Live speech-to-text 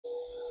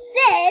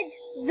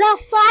The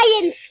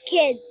Science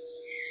Kid.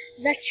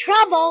 The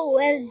Trouble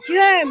with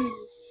Germs.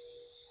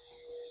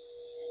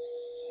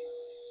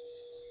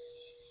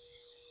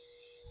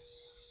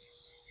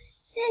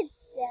 Sid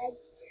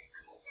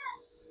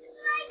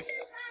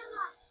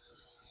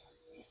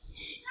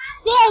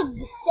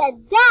said,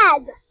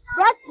 Dad,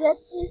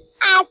 breakfast is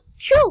at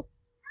 2.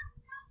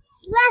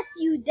 Bless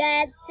you,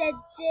 Dad, said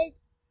Sid.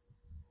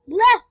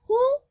 Bless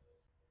who?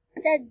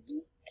 Said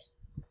Beak.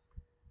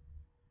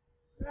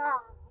 Oh,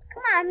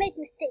 come on, make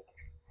mistakes.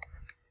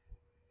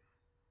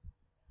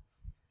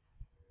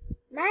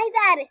 My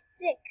dad is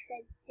sick,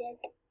 said Sid.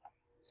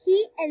 He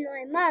and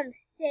my mom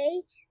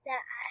say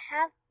that I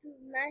have to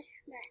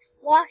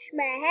wash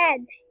my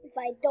hands if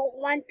I don't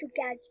want to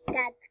catch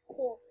that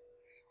cold.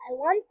 I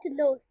want to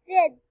know,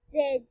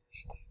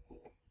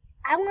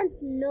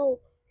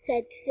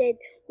 said Sid,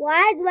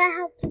 why do I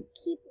have to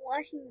keep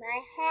washing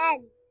my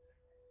hands?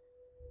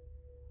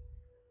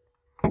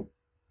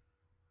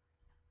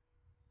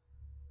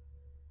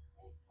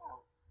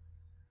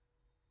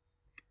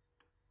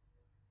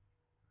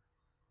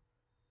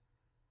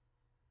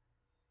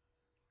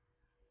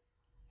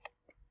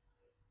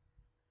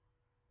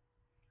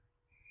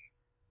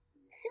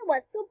 Sid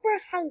was super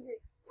hungry.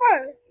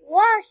 First,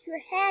 wash your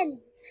hands.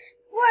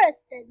 First,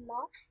 said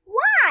Mom.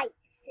 Why?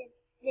 Said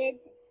Sid.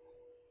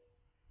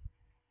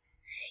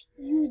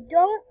 You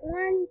don't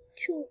want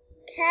to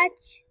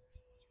catch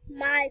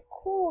my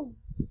cold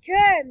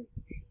germs,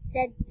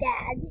 said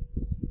Dad.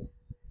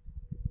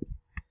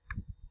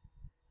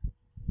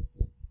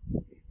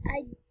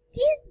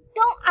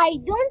 I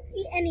don't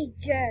see any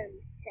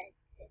germs, said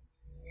Sid.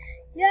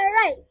 You're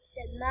right,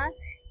 said Mom.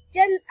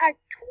 Germs are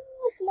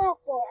too small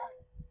for us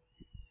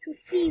to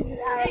see with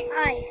our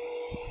eyes.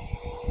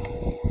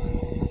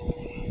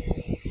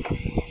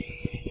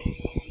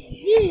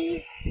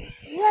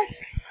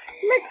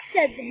 Look,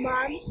 said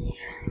Mom.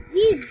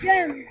 These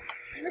germs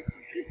look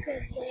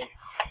because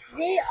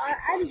they are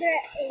under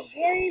a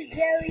very,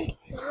 very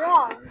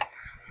strong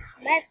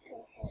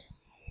microscope.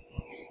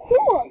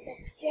 Cool,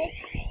 said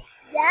Sid.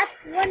 That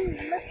one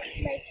looks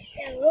like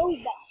a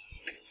robot.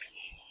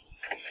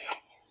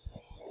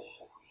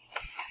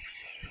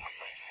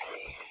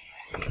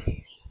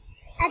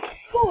 At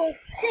school,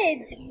 Sid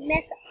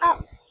met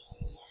up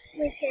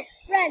with his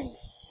friends.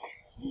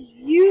 Do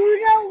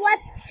you know what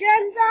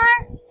germs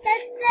are?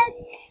 Said Sid.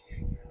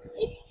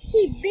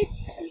 It's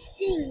bits and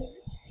things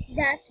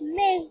that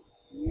make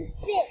you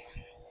sick,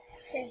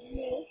 said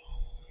May.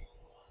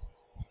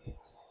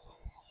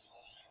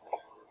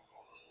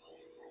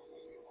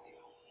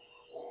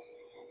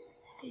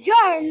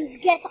 Germs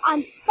get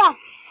on stuff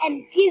and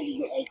give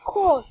you a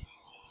cold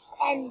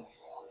and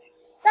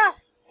stuff,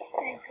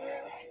 said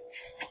Girl.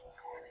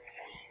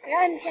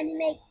 Germs can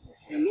make you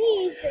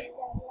sneeze, said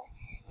Bella.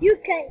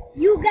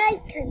 You guys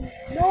can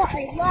know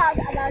a lot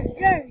about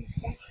germs,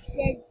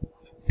 said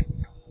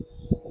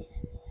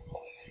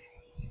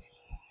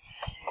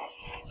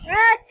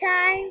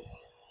time,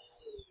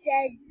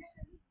 said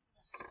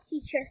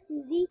Teacher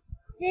Susie.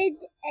 Sid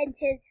and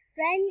his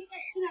friend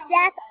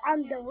sat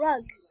on the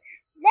rug.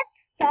 Let's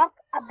talk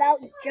about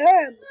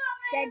germs,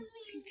 said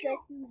Teacher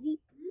Susie.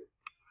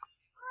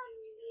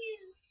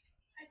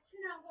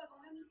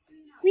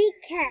 We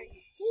can't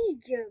see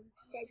germs,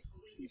 said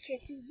Teacher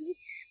Susie,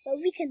 but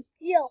we can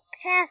still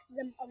pass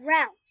them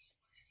around.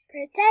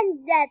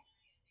 Pretend that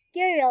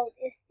Gerald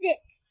is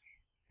sick,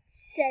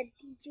 said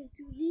Teacher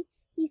Susie.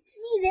 He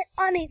sneezes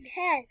on his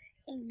hand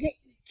and gets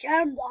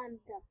germs on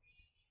them.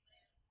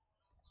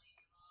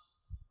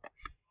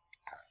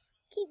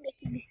 Keep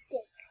making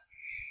mistakes.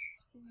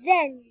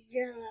 Then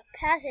Gerald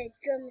passes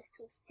germs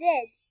to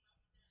Sid,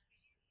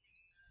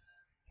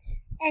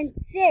 and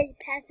Sid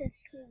passes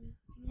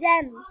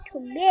them to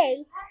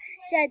May,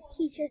 said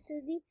Teacher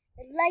Susie.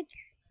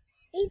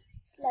 It's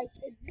like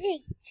a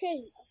big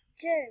chain of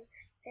germs,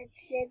 said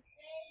Sid.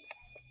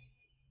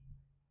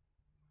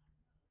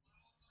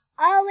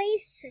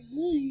 Always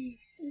sneeze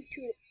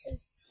into a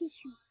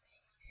tissue,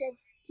 said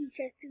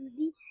Teacher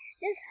Susie.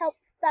 This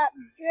helps stop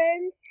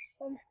germs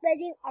from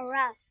spreading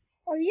around.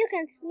 Or you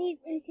can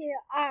sneeze into your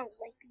arm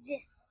like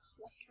this.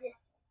 You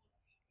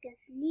can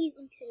sneeze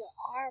into your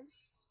arm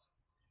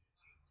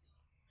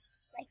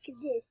like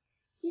this.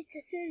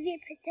 Teacher Susie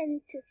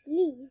pretends to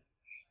sneeze.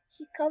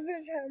 She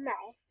covers her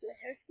mouth with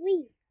her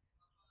sleeve.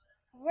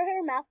 Cover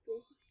her mouth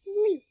with her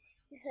sleeve.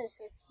 This is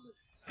her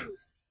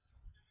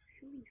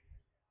sleeve.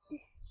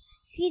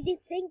 See the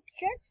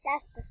picture?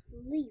 That's the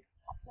sleeve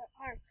of her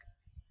arm.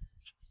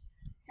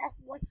 That's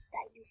what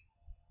I do.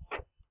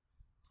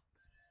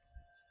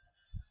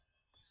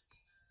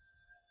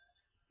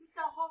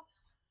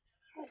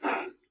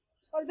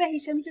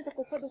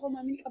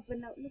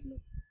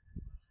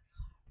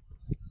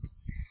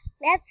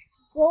 Let's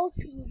go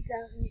to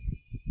the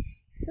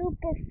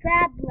Super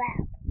Fab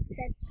Lab,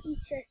 said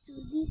Teacher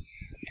Susie.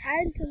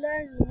 Trying to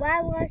learn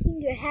why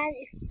washing your hands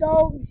is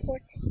so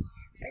important.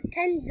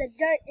 Pretend the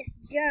dirt is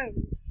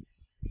germs,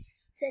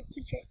 said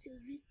Teacher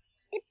Susie.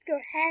 Dip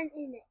your hand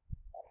in it.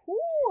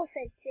 Cool,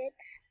 said Sid.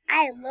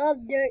 I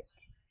love dirt.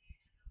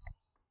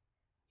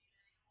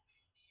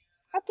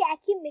 Okay, I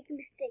keep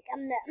making mistakes.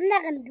 I'm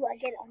not gonna do it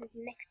again on the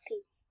next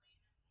page.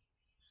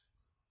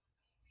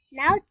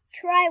 Now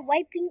try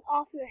wiping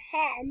off your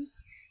hands,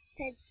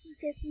 said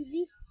Teacher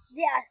Susie.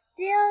 They are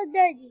still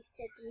dirty,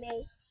 said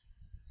May.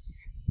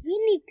 We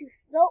need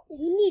soap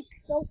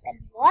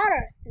and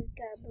water, said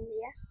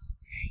Garbalia.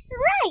 You're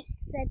right,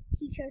 said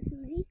Teacher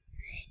Susie.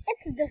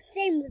 It's the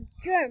same with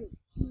germs.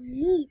 You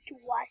need to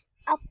wash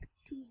up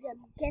to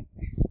them, to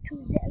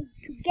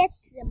get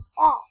them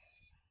off.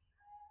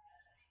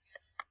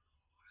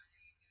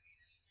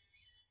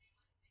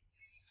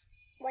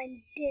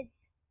 When Sid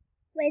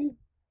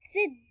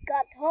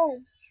got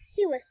home,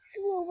 he was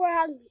super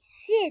hungry.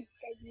 Sid,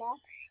 said Mom,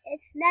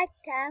 it's snack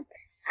time.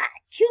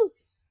 Achoo!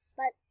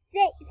 But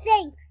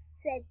thanks,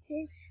 said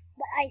Sid,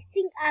 but I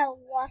think I'll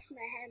wash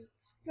my hands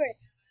first.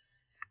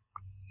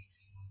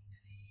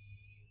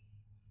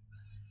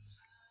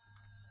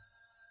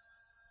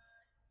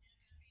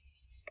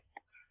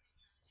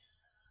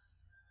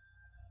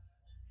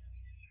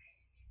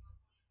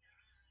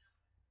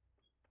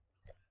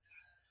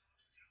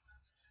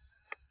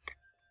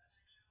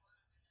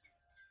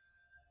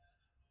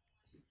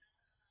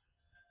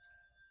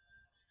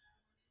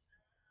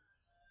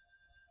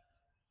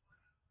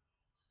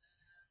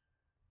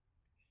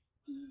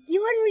 Do you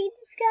want to read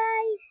this,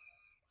 guys?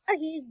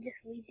 Okay, just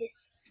read this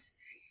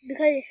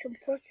because it's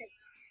important.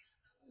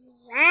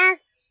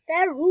 That's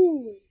the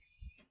rule.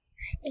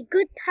 A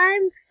good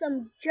time,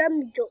 some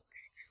germ jokes.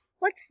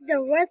 What's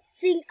the worst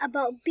thing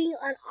about being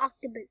an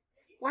octopus?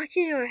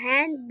 Washing your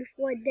hands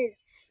before dinner.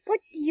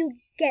 What do you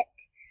get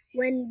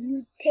when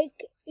you take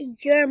a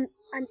germ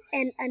and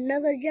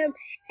another germ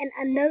and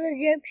another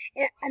germ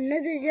and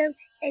another germ?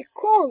 A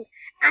cold.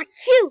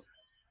 Achoo!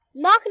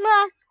 Knock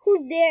knock.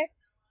 Who's there?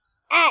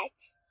 At.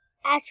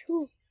 At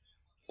who?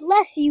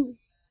 Bless you.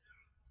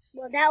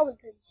 Well, that was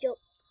a joke.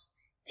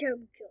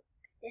 Germ joke.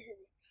 This is a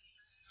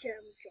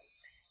germ joke.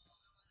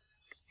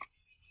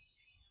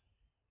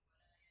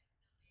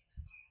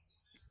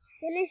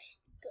 Finish.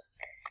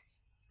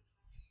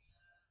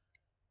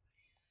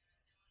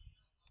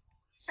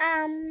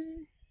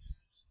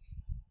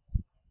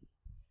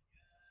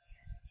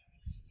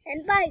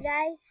 And bye,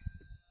 guys.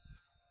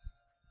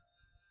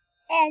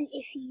 And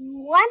if you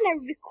want to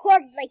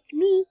record like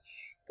me,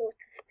 go to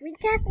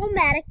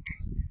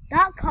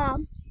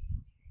screencastomatic.com.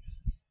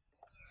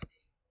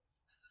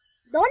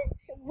 Go to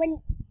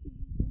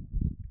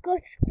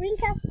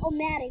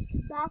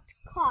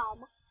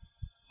screencastomatic.com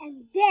and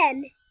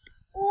then,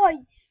 or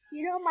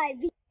my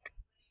video,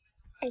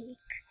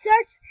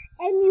 search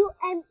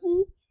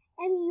MUMEMULATA.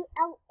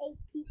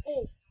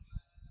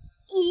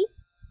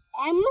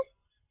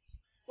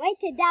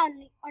 Write it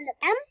down on the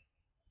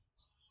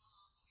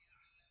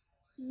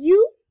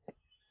MUME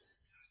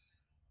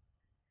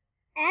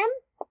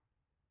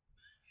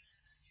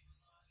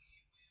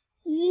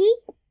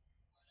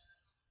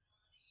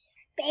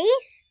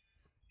space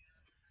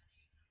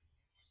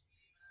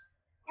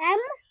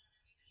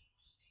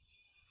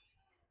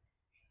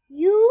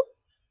MULATA,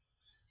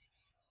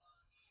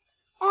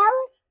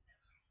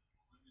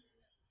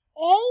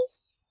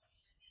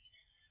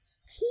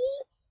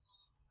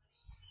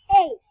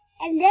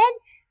 and then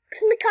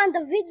click on the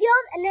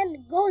videos and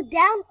then go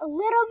down a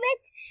little bit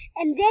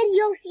and then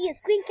you'll see a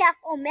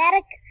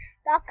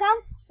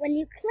screencastomatic.com. When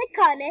you click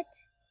on it,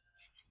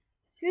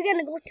 you're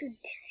gonna go to this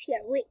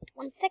here. Wait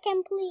 1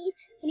 second, please.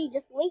 Can you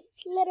just wait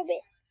a little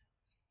bit?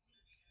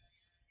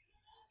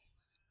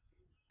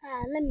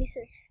 Let me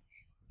search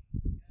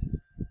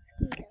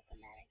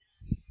Screencast-O-Matic.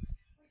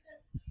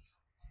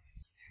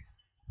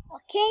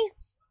 Okay.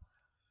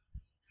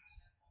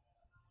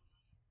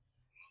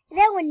 And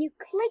then when you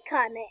click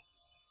on it,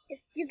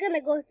 you're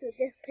gonna go to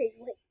this page.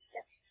 Wait,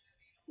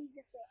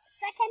 just wait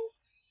a second.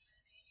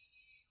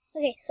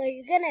 Okay, so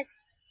you're gonna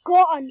go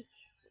on.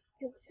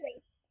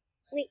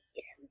 Wait,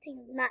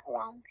 something's not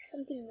wrong.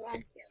 Something's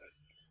wrong here.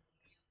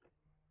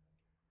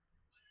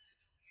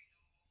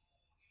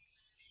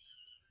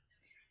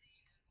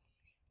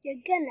 You're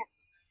gonna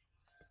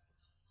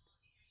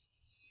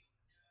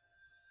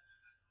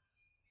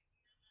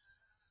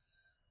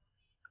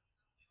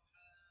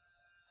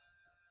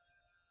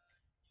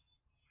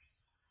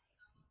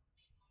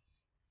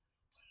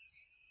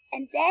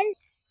and then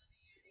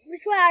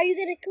which one are you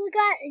gonna click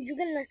on? You're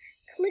gonna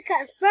click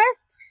on first.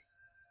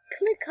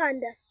 Click on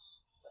the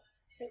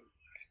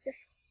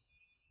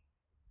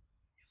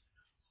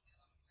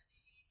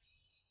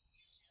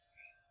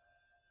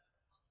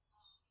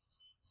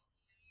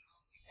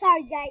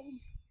sorry guys,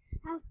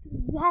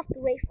 you have to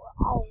wait for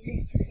all of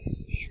this.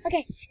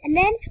 Okay, and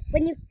then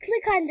when you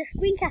click on the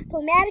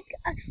Screencast-O-Matic,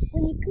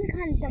 when you click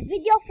on the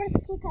video, first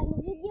click on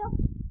the video,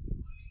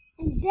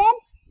 and then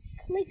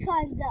click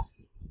on the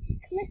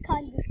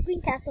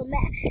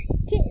Screencast-O-Matic.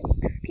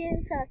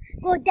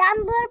 Go down a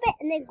little bit,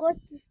 and then go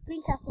to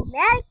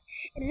Screencast-O-Matic,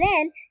 and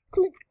then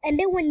click. And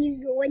then when you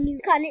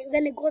click on it,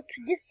 you're gonna go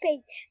to this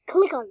page.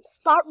 Click on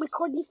Start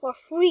Recording for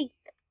free.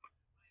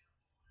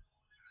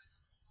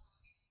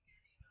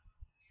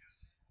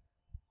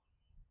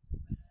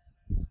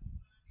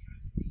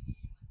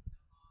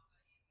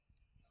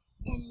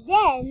 And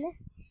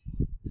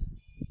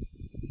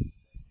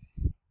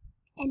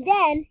and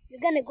then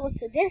you're gonna go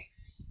to this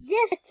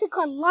click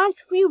on launch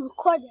free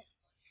recorder.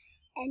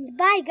 And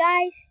bye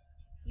guys,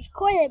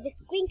 recorder with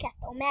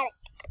screencast-o-matic.